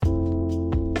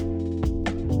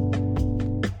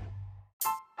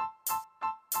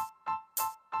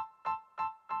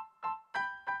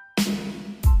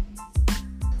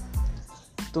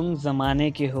तुम ज़माने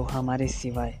के हो हमारे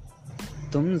सिवाय,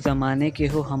 तुम ज़माने के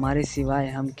हो हमारे सिवाय,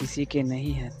 हम किसी के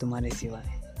नहीं हैं तुम्हारे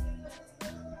सिवाय।